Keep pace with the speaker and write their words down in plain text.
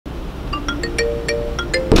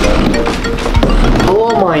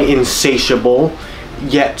Hello, my insatiable,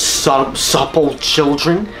 yet supple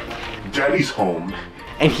children. Daddy's home.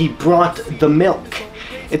 And he brought the milk.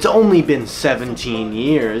 It's only been 17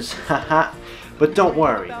 years, haha. But don't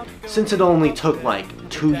worry, since it only took like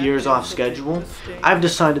 2 years off schedule, I've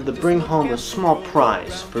decided to bring home a small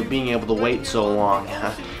prize for being able to wait so long.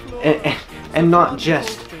 And not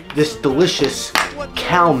just this delicious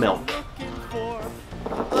cow milk.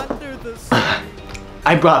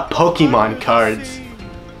 I brought Pokemon cards.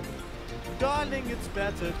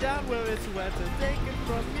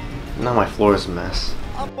 Now my floor is a mess.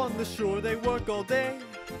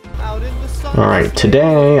 Alright,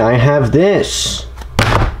 today I have this.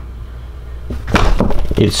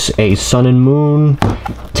 It's a Sun and Moon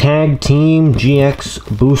Tag Team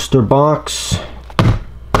GX Booster Box.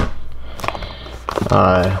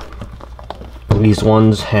 These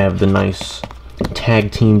ones have the nice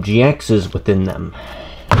Tag Team GXs within them.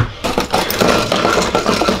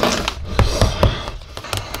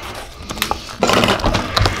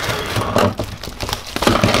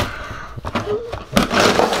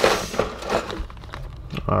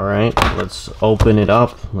 Alright, let's open it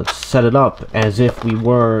up. Let's set it up as if we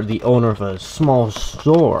were the owner of a small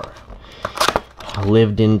store. I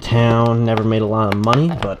lived in town, never made a lot of money,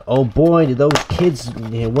 but oh boy, did those kids,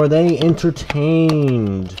 were they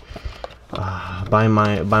entertained by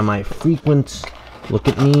my frequent look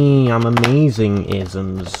at me, I'm amazing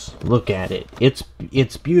isms. Look at it.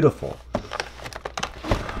 It's beautiful.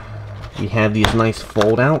 We have these nice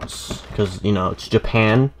fold-outs, because, you know, it's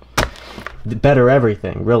Japan. Better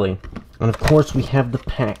everything, really. And of course we have the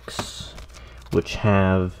packs, which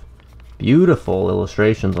have beautiful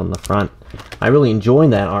illustrations on the front. I really enjoy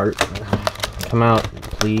that art. Come out,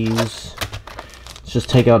 please. Let's just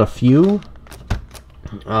take out a few.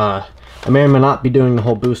 I may or may not be doing the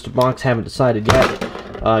whole booster box, haven't decided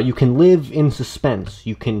yet. You can live in suspense.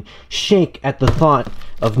 You can shake at the thought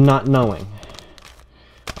of not knowing.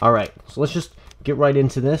 Alright, so let's just get right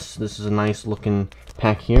into this. This is a nice looking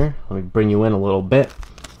pack here. Let me bring you in a little bit.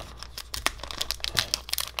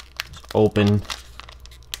 Just open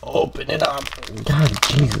it up. God,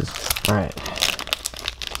 Jesus. Alright.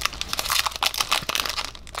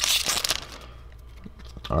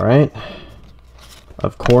 Alright.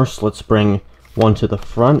 Of course, let's bring one to the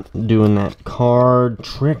front, doing that card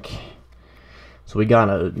trick. So we got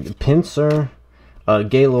a pincer, a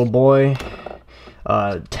gay little boy,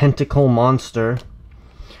 a tentacle monster,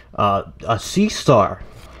 a sea star,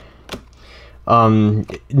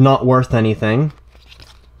 not worth anything,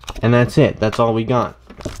 and that's it. That's all we got.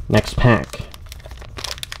 Next pack.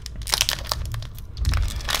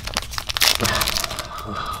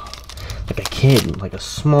 Like a kid, like a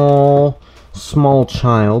small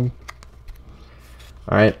child.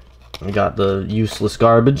 Alright, we got the useless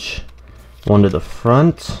garbage, one to the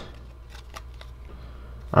front.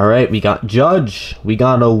 Alright, we got Judge, we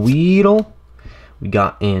got a Weedle, we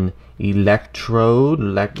got an Electrode,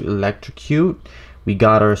 Electrocute, we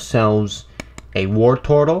got ourselves a War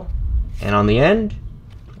Turtle, and on the end,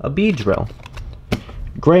 a Beedrill.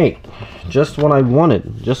 Great, just what I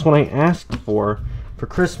wanted, just what I asked for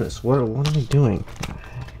Christmas. What am I doing?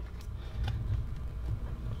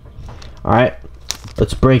 Alright,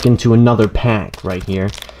 let's break into another pack right here.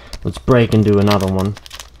 Let's break into another one.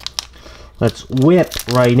 Let's whip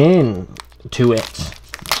right in to it.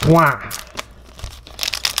 Wow.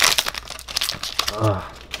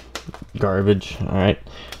 Garbage. Alright.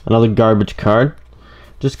 Another garbage card.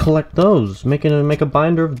 Just collect those. Make a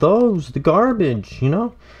binder of those. The garbage, you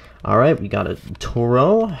know? Alright, we got a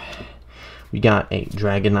Toro. We got a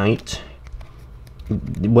Dragonite.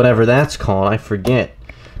 Whatever that's called, I forget.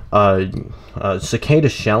 Cicada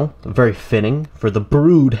shell, very fitting, for the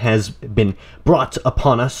brood has been brought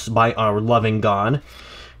upon us by our loving God.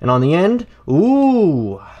 And on the end,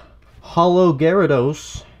 ooh, Hollow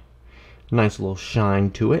Gyarados. Nice little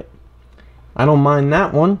shine to it. I don't mind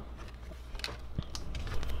that one.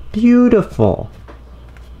 Beautiful.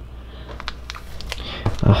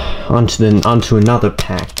 Onto another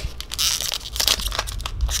pack.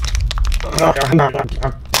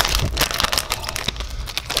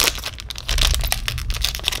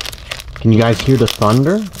 Can you guys hear the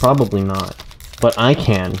thunder? Probably not. But I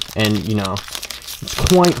can, and, you know, it's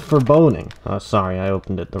quite foreboding. Oh, sorry, I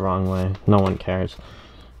opened it the wrong way. No one cares.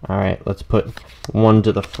 Alright, let's put one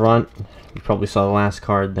to the front. You probably saw the last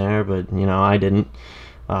card there, but, you know, I didn't.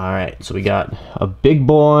 Alright, so we got a big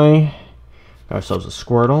boy. Got ourselves a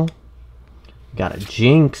Squirtle. Got a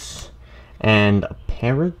Jinx. And a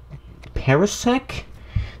Parasect?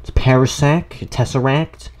 It's a Parasect, a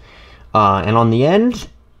Tesseract. And on the end,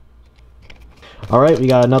 Alright, we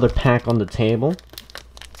got another pack on the table.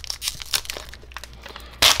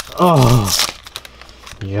 Oh,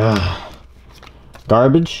 yeah.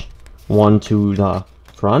 Garbage. One to the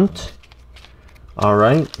front.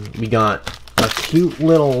 Alright, we got a cute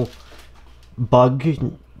little bug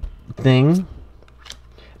thing.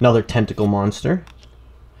 Another tentacle monster.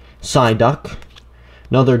 Psyduck.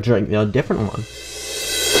 Another different one.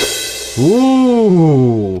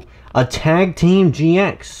 Ooh! A tag team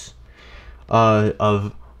GX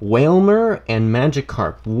of Whalmer and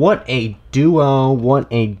Magikarp. What a duo. What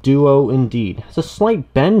a duo indeed. Has a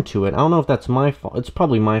slight bend to it. I don't know if that's my fault. It's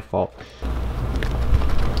probably my fault.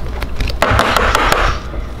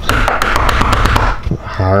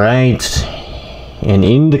 Alright. And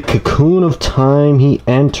in the cocoon of time he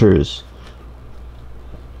enters.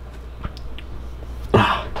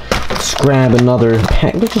 Let's grab another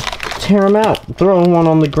pack. Let's just tear them out. Throw one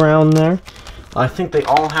on the ground there. I think they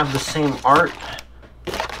all have the same art.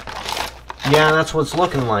 Yeah, that's what it's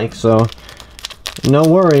looking like, so no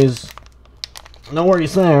worries. No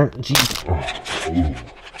worries there. Jeez.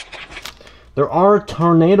 There are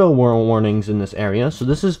tornado warnings in this area, so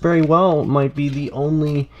this is very well might be the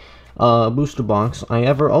only booster box I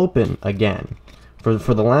ever open again. For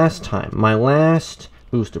the last time. My last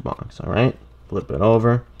booster box, alright? Flip it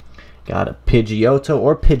over. Got a Pidgeotto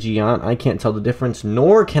or Pidgeot. I can't tell the difference,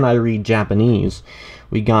 nor can I read Japanese.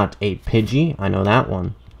 We got a Pidgey. I know that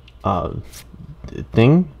one.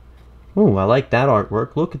 Thing. Ooh, I like that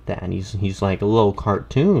artwork. Look at that. He's like a little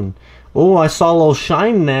cartoon. Oh, I saw a little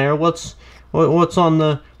shine there. What's on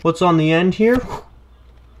the end here?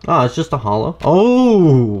 Ah, it's just a hollow.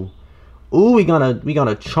 Oh. Ooh, we got a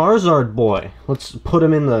Charizard boy. Let's put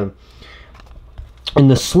him in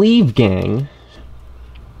the sleeve gang.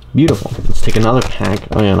 Beautiful. Let's take another pack.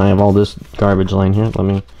 Oh yeah, and I have all this garbage laying here. Let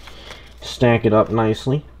me stack it up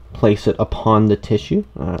nicely. Place it upon the tissue.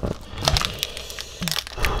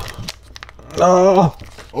 Oh!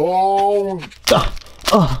 Oh! Oh!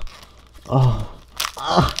 Oh! Oh!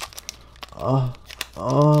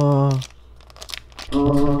 Oh!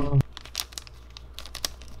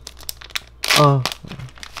 Oh!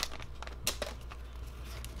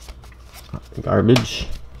 Garbage.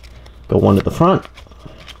 Go one to the front.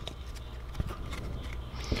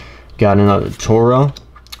 Got another Toro.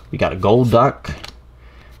 We got a gold duck.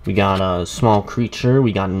 We got a small creature.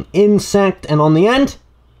 We got an insect. And on the end,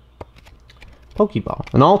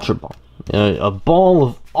 Pokeball. An Ultra Ball. A ball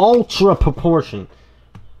of ultra proportion.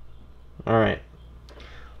 Alright.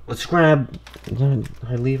 Let's grab... Did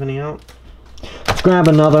I leave any out? Let's grab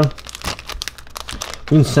another.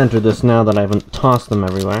 We can center this now that I haven't tossed them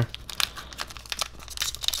everywhere.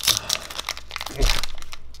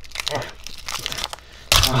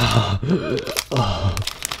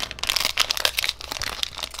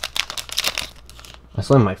 I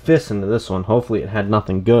slammed my fist into this one. Hopefully it had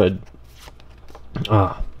nothing good.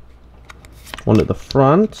 One at the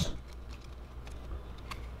front.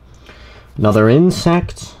 Another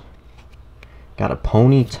insect. Got a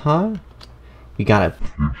Ponyta. We got a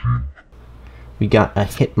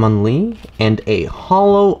Hitmonlee and a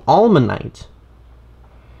Hollow Almanite.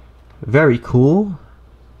 Very cool.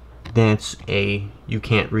 That's a, you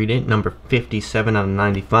can't read it, number 57 out of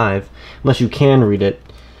 95. Unless you can read it.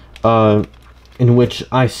 In which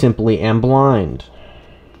I simply am blind.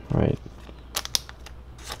 Right.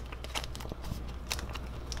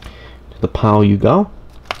 To the pile you go.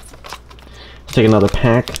 Let's take another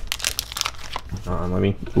pack. Let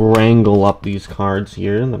me wrangle up these cards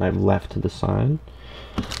here that I've left to the side.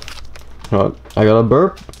 Oh, I got a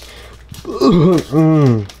burp.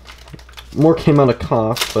 More came out of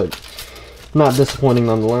cough, but not disappointing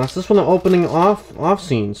nonetheless. This one I'm opening off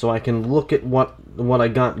scene so I can look at what I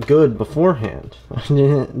got good beforehand.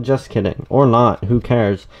 Just kidding. Or not. Who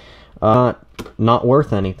cares? Not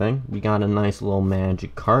worth anything. We got a nice little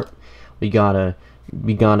Magikarp. We got a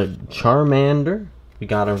Charmander. We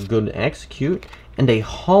got a good Execute. And a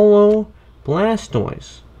Hollow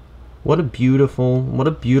Blastoise. What a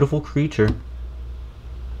beautiful creature.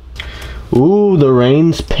 Ooh, the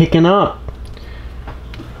rain's picking up.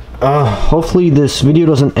 Hopefully this video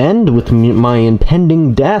doesn't end with my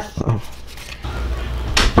impending death.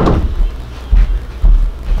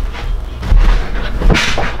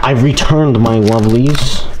 I've returned, my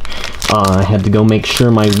lovelies. I had to go make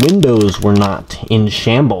sure my windows were not in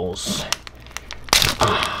shambles.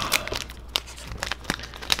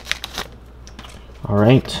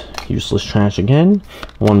 Alright, useless trash again.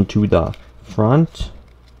 One to the front.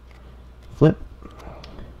 Flip.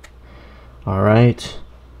 Alright.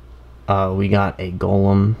 We got a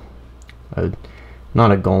golem.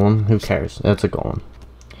 Not a golem. Who cares? That's a golem.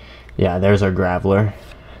 Yeah, there's our Graveler.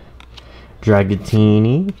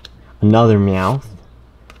 Dragatini, another Meowth,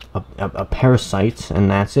 a Parasite, and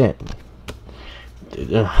that's it.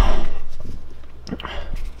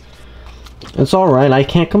 It's alright, I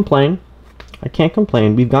can't complain. I can't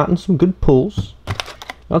complain. We've gotten some good pulls.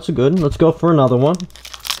 That's good. Let's go for another one.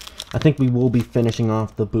 I think we will be finishing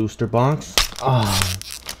off the booster box. Oh.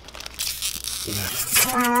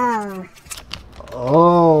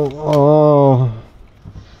 Oh.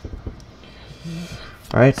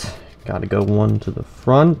 Alright. Gotta go one to the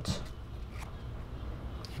front.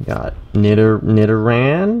 Got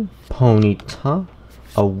Nidoran, Ponyta,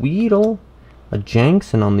 a Weedle, a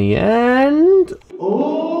Jankson on the end.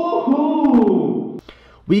 Ooh.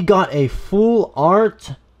 We got a full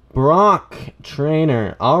art Brock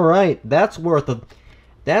trainer. All right, that's worth a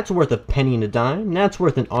penny and a dime. That's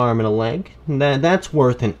worth an arm and a leg. That's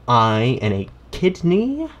worth an eye and a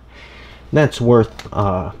kidney. That's worth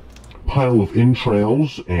Pile of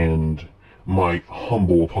entrails and my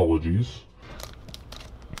humble apologies.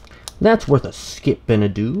 That's worth a skip and a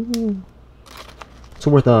do. It's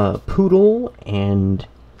worth a poodle and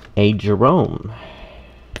a Jerome.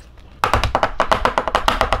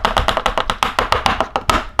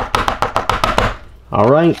 All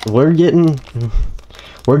right, we're getting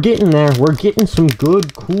there. We're getting some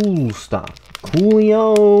good, cool stuff.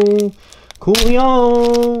 Coolio.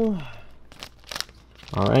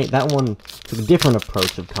 All right, that one took a different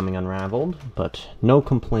approach of coming unraveled, but no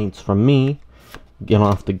complaints from me. Get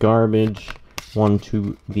off the garbage. One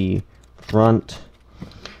to the front.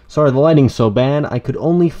 Sorry, the lighting's so bad. I could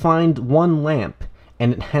only find one lamp,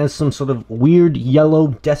 and it has some sort of weird yellow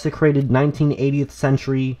desecrated 1980th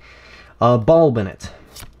century bulb in it.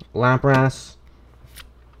 Lapras,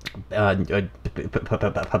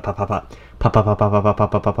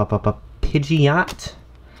 Pidgeot,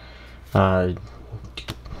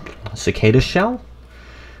 Cicada Shell.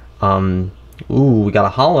 Ooh, we got a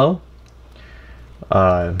holo.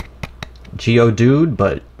 Geodude,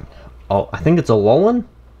 but I think it's a Alolan.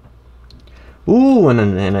 Ooh, and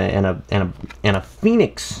a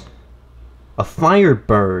Phoenix, a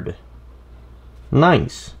Firebird.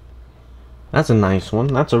 Nice. That's a nice one.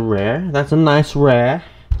 That's a rare. That's a nice rare.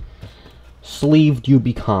 Sleeved you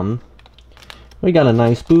become. We got a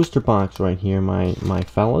nice booster box right here, my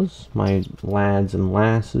fellas, my lads and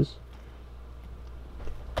lasses.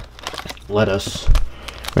 Let us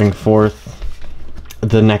bring forth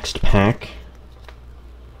the next pack.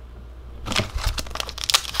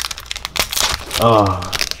 Oh,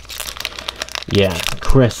 yeah,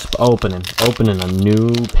 crisp opening a new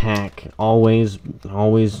pack. Always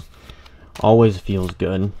feels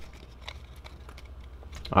good.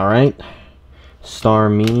 All right,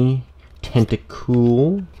 Starmie,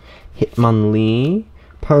 Tentacool, Hitmonlee,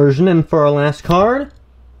 Persian, and for our last card,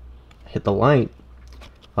 hit the light.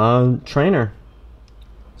 Trainer.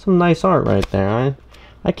 Some nice art right there.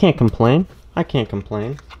 I can't complain. I can't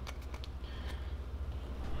complain.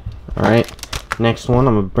 All right. Next one,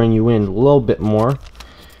 I'm going to bring you in a little bit more.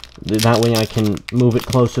 That way I can move it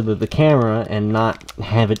closer to the camera and not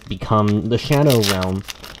have it become the Shadow Realm.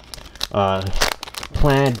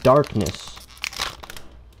 Plaid Darkness.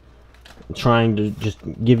 I'm trying to just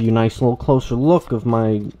give you a nice little closer look of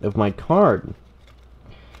my card.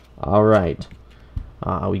 Alright.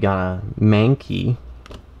 We got a Mankey,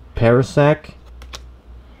 Parasect,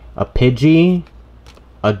 a Pidgey,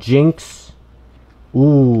 a Jinx,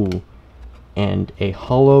 ooh, and a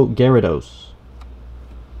Holo Gyarados.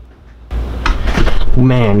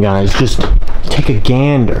 Man, guys, just take a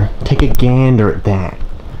gander. Take a gander at that.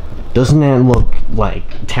 Doesn't that look,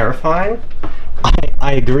 like, terrifying?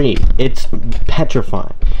 I agree. It's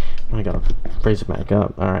petrifying. I gotta raise it back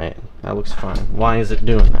up. Alright, that looks fine. Why is it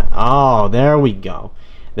doing that? Oh, there we go.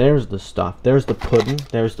 There's the stuff. There's the pudding.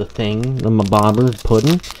 There's the thing. The Mabobber's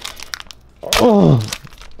pudding. Oh!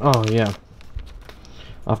 Oh, yeah.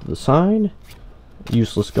 Off to the side.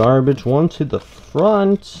 Useless garbage. One to the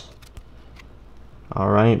front.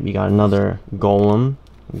 Alright, we got another Golem,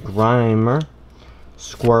 Grimer,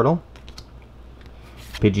 Squirtle,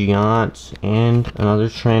 Pidgeot, and another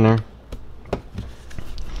trainer.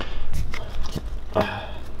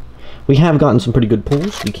 We have gotten some pretty good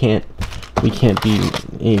pulls. We can't be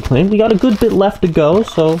any claim. We got a good bit left to go,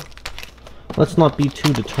 so let's not be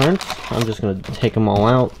too deterrent. I'm just gonna take them all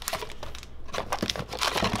out.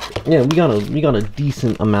 Yeah, we got a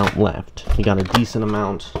decent amount left. We got a decent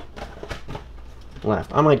amount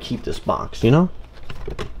left. I might keep this box, you know?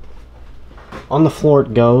 On the floor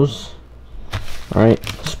it goes. Alright,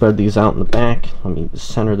 spread these out in the back. Let me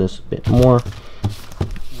center this a bit more.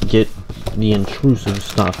 Get the intrusive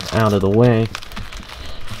stuff out of the way.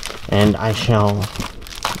 And I shall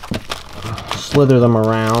slither them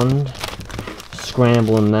around,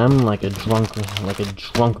 scrambling them like a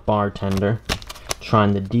drunk bartender,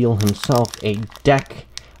 trying to deal himself a deck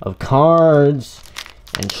of cards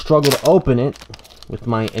and struggle to open it with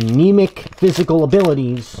my anemic physical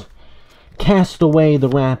abilities. Cast away the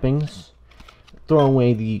wrappings, throw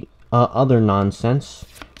away the other nonsense,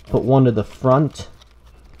 put one to the front,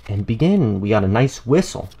 and begin. We got a nice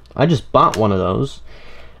whistle. I just bought one of those,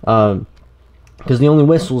 because the only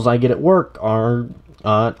whistles I get at work are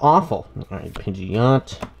awful. Alright,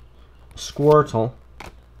 Pidgeot, Squirtle,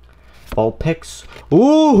 Vulpix.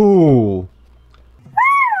 Ooh!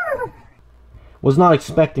 Was not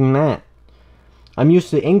expecting that. I'm used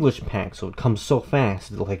to English packs, so it comes so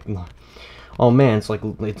fast. Like, oh man, it's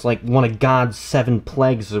like one of God's 7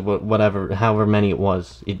 plagues or whatever, however many it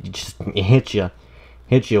was. It hits you.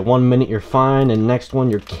 Hits you. 1 minute you're fine, and next one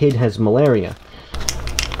your kid has malaria.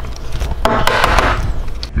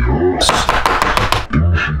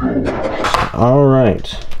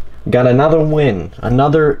 Alright. Got another win.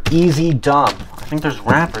 Another easy dub. I think there's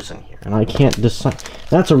wrappers in here, and I can't decide.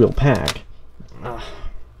 That's a real pack.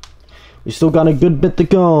 We still got a good bit to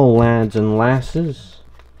go, lads and lasses.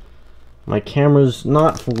 My camera's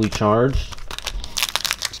not fully charged,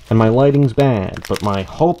 and my lighting's bad, but my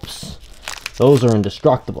hopes, those are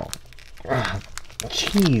indestructible.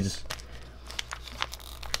 Jeez.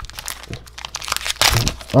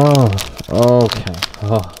 Oh, okay.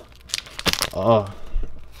 Oh.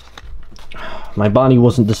 My body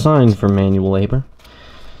wasn't designed for manual labor.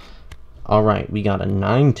 Alright, we got a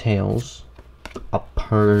Ninetales, a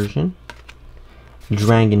Persian,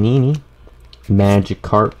 Dragonini,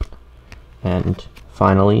 Magikarp, and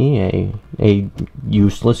finally a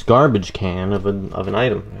useless garbage can of an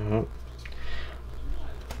item.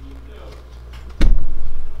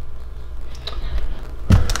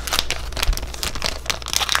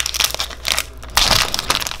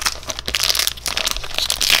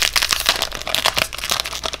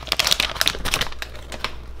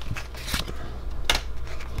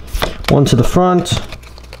 One to the front.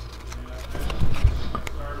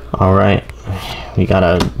 All right, we got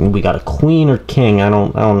a queen or king. I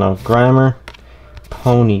don't know. Grammar,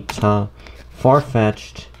 Ponyta,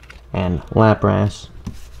 Farfetch'd, and Lapras.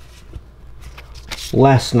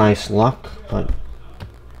 Less nice luck, but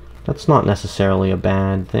that's not necessarily a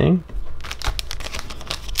bad thing.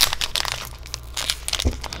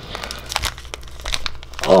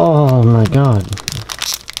 Oh my god.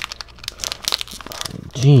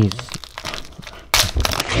 Jeez.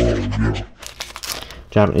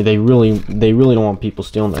 They really don't want people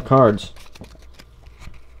stealing their cards.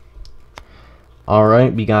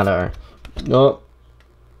 Alright, we got our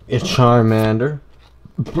it's Charmander,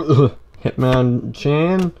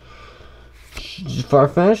 Hitmonchan,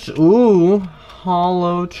 Farfetch'd, ooh,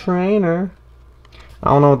 Hollow Trainer. I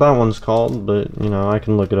don't know what that one's called, but you know, I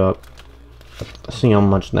can look it up. See how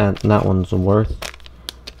much that one's worth.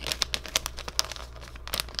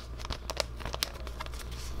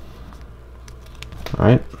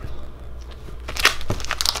 Alright.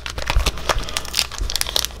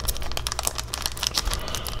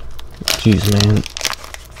 Jeez, man.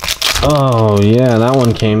 Oh, yeah, that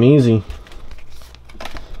one came easy.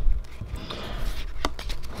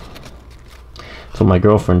 That's what my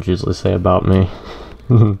girlfriend usually say about me.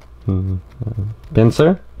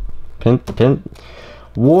 Pinsir?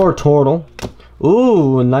 War Turtle.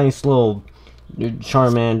 Ooh, a nice little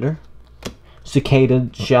Charmander. Cicada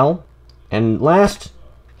Shell. And last,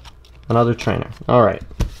 another trainer. Alright.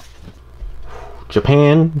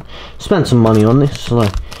 Japan. Spent some money on this. So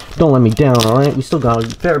don't let me down, alright? We still got a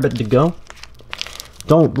fair bit to go.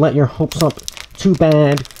 Don't let your hopes up too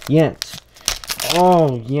bad yet.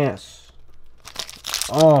 Oh, yes.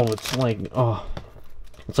 Oh, it's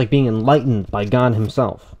like being enlightened by God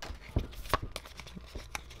himself.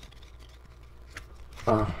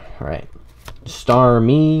 Alright.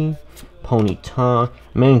 Starmie. Ponyta,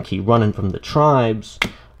 Mankey running from the tribes,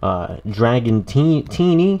 Dragontina,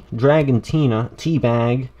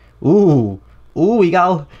 Teabag. Ooh, we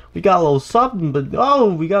got a little something, but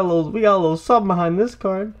we got a little something behind this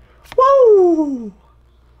card. Woo!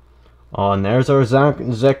 Oh, and there's our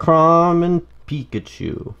Zekrom and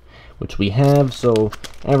Pikachu, which we have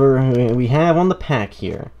we have on the pack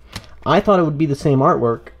here. I thought it would be the same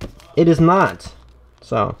artwork. It is not.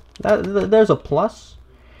 So there's a plus.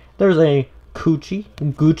 There's a Gucci.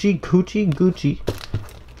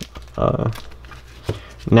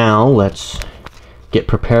 Now let's get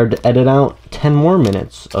prepared to edit out 10 more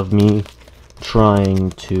minutes of me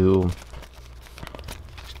trying to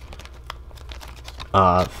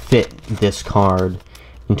fit this card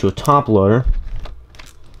into a top loader.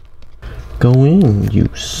 Go in, you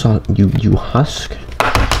husk.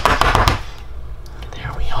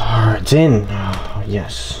 There we are. It's in. Oh,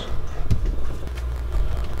 yes.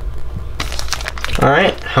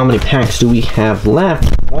 Alright, how many packs do we have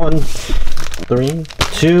left? 1, 3,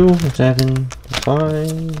 2, 7,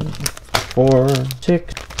 5, 4,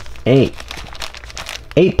 6, 8.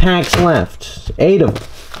 8 packs left. 8 of them.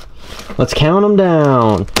 Let's count them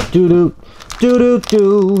down. Doo-doo, doo-doo,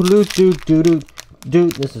 doo-doo, doo-doo, doo-doo.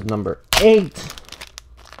 This is number 8.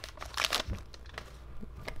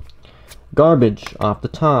 Garbage off the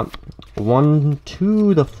top. 1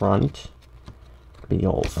 to the front. The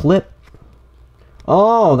old flip.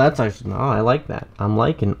 Oh, that's actually, oh, I like that. I'm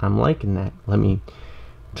liking that. Let me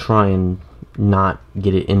try and not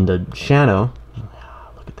get it in the shadow.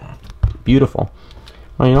 Look at that. Beautiful.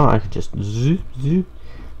 Oh, you know, I could just zoop, zoop,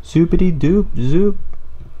 zoopity doop, zoop.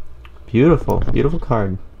 Beautiful, beautiful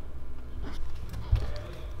card.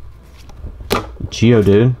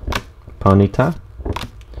 Geodude, Ponyta,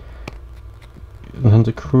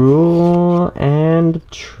 Cruel, and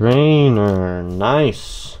Trainer.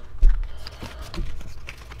 Nice.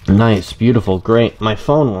 Nice, beautiful, great. My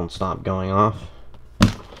phone won't stop going off.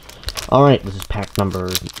 Alright, this is pack number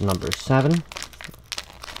 7.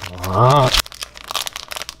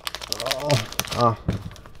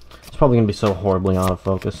 It's probably gonna be so horribly out of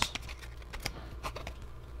focus.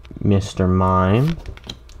 Mr. Mime,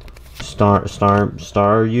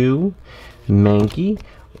 Staryu, Mankey,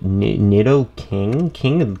 Nido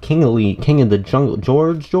King of the jungle,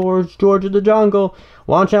 George of the jungle.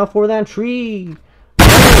 Watch out for that tree.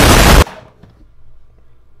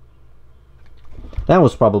 That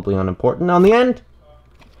was probably unimportant. On the end,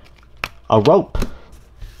 a rope.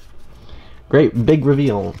 Great big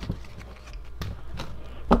reveal.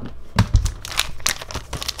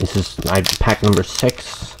 This is pack number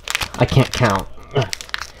 6. I can't count.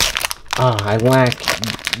 I lack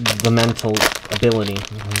the mental ability.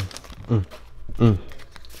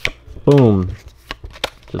 Boom.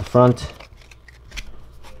 To the front.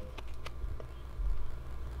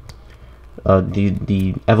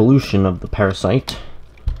 The evolution of the parasite.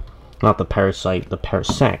 Not the parasite, the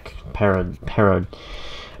parasec.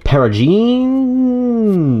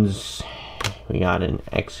 Paragenes. We got an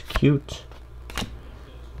execute.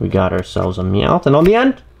 We got ourselves a Meowth, and on the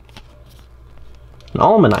end, an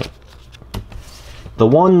Almanite. The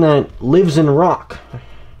one that lives in rock.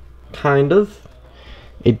 Kind of.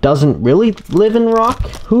 It doesn't really live in rock?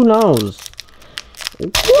 Who knows?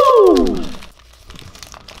 Woo!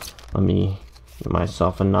 Let me give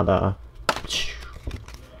myself another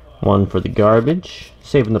one for the garbage.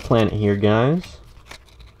 Saving the planet here, guys.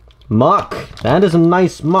 Muck! That is a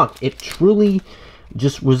nice muck. It truly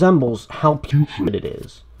just resembles how putrid it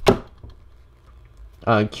is.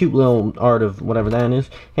 Cute little art of whatever that is.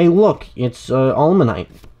 Hey, look, it's Almanite.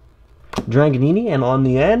 Dragonini, and on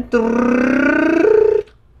the end...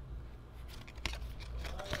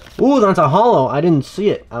 Ooh, that's a hollow. I didn't see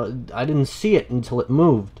it. I didn't see it until it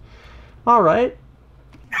moved. Alright.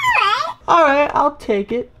 Alright, I'll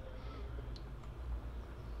take it.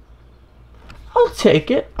 I'll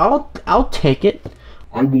take it. I'll take it.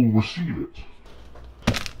 I will receive it.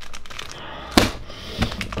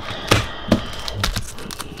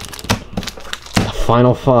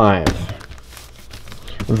 Final 5.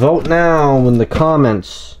 Vote now in the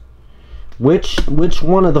comments. Which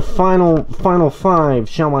one of the final 5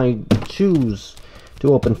 shall I choose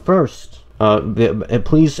to open first?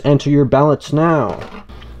 Please enter your ballots now.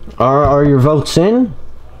 Are your votes in?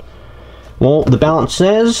 Well, the ballot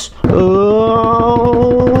says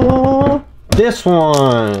this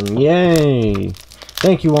one. Yay!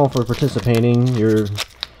 Thank you all for participating. Your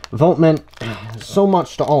vote meant so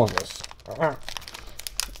much to all of us.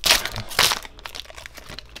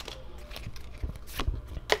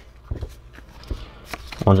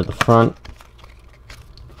 One to the front.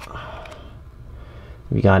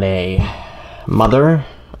 We got a mother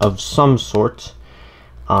of some sort.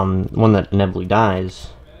 One that inevitably dies.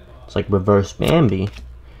 It's like reverse Bambi.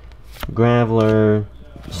 Graveler.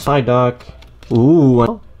 Psyduck.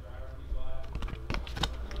 Ooh.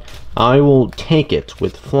 I will take it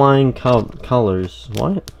with flying colors.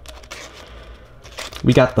 What?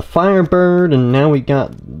 We got the Firebird, and now we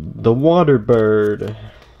got the Waterbird.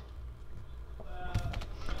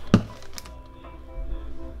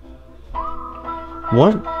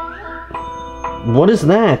 What? What is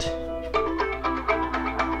that?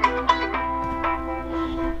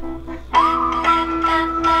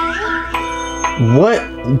 What?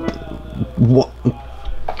 What?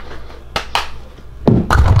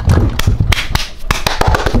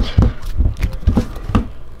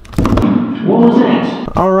 What was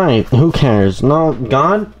that? Alright, who cares? No,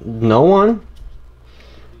 God? No one?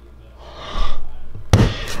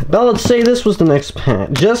 But let's say this was the next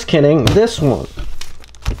pack. Just kidding, this one.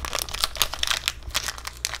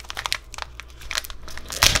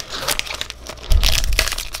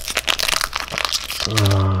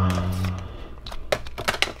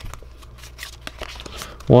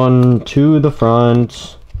 One to the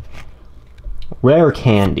front. Rare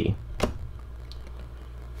candy.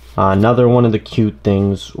 Another one of the cute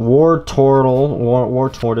things. War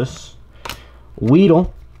tortoise.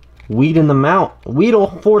 Weedle. Weed in the mouth. Weedle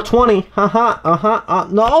 420. Haha.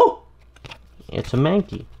 No! It's a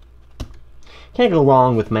Mankey. Can't go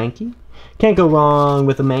wrong with Mankey. Can't go wrong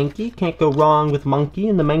with a Mankey. Can't go wrong with Monkey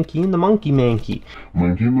and the Mankey and the Monkey Mankey.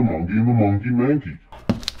 Monkey and the monkey and the monkey Mankey.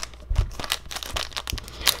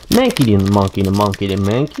 Mankey and the monkey, the monkey, the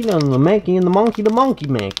Mankey, and the Mankey and the monkey, the monkey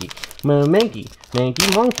Mankey. Mankey,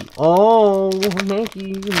 Mankey, monkey. Oh,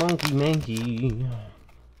 Mankey, monkey, Mankey.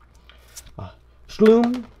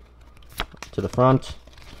 Shloom to the front.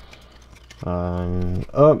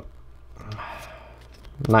 Up.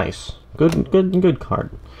 Nice. Good card.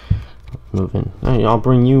 Move in. I'll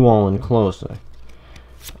bring you all in closer.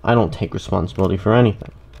 I don't take responsibility for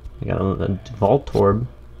anything. I got a Voltorb,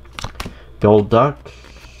 Gold Duck,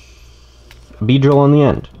 Beedrill on the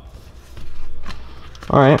end.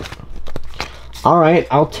 Alright. Alright,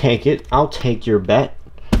 I'll take it. I'll take your bet.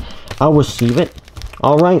 I'll receive it.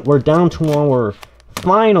 Alright, we're down to our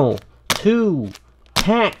final 2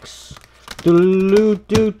 packs. This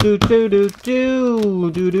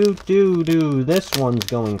one's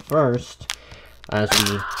going first. As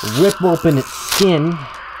we rip open its skin,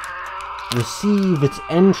 receive its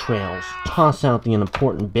entrails, toss out the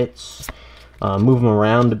unimportant bits, move them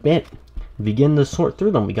around a bit, begin to sort through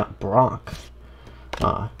them. We got Brock,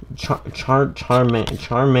 Charmeleon,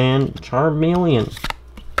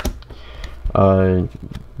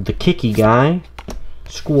 the Kicky guy,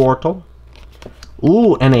 Squirtle,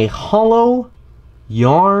 ooh, and a hollow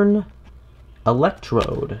yarn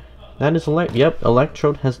Electrode. That is yep,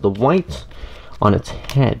 Electrode has the white on its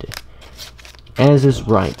head, as is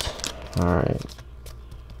right. Alright.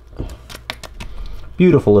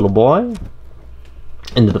 Beautiful little boy.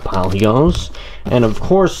 Into the pile he goes. And of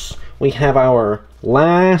course, we have our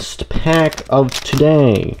last pack of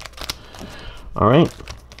today. Alright.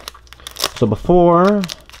 So before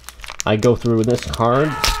I go through this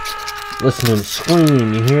card, listen to him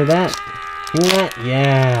scream. You hear that? Hear that?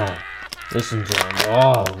 Yeah. Listen to him.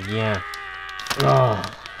 Oh, yeah. Oh.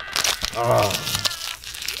 Oh.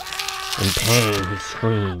 In pain, he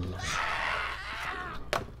screams.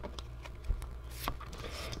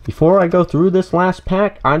 Before I go through this last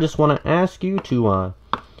pack, I just want to ask you to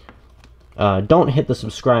don't hit the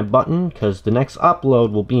subscribe button, because the next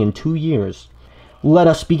upload will be in 2 years. Let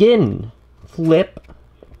us begin. Flip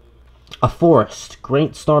a forest.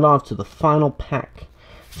 Great start off to the final pack.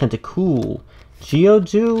 Tentacool,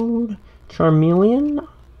 Geodude, Charmeleon,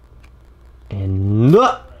 and